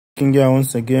King here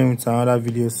once again with another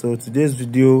video. So today's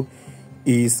video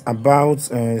is about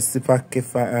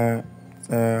CIPHER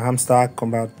HAMSTER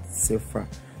combat CIPHER.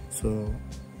 So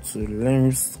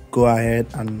let's go ahead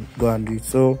and do it.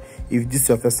 So if this is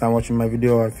your first time watching my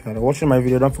video, or if you're watching my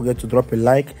video, don't forget to drop a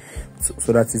like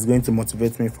so that it's going to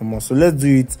motivate me for more. So let's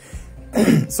do it.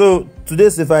 So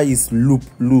today's CIPHER is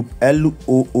loop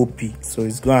L-O-O-P. So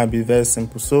it's gonna be very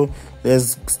simple. So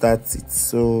let's start it.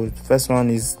 So the first one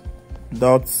is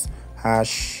dot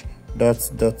hash dot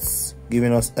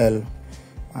giving us L,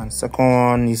 and second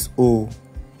one is O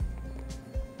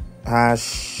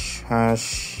hash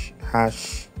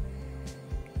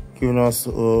giving us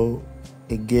O,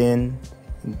 again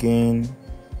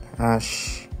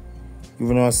hash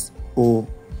giving us O,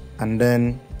 and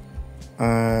then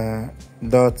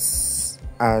dots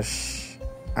hash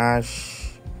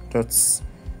dots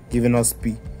giving us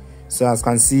P. So as you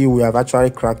can see, we have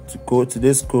actually cracked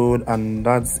today's code, and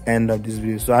that's the end of this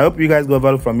video. So I hope you guys got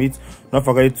value from it. Don't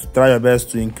forget to try your best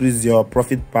to increase your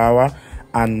profit power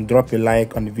and drop a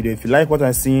like on the video. If you like what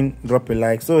I'm seeing, drop a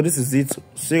like. So this is it.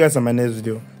 See you guys on my next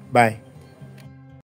video. Bye.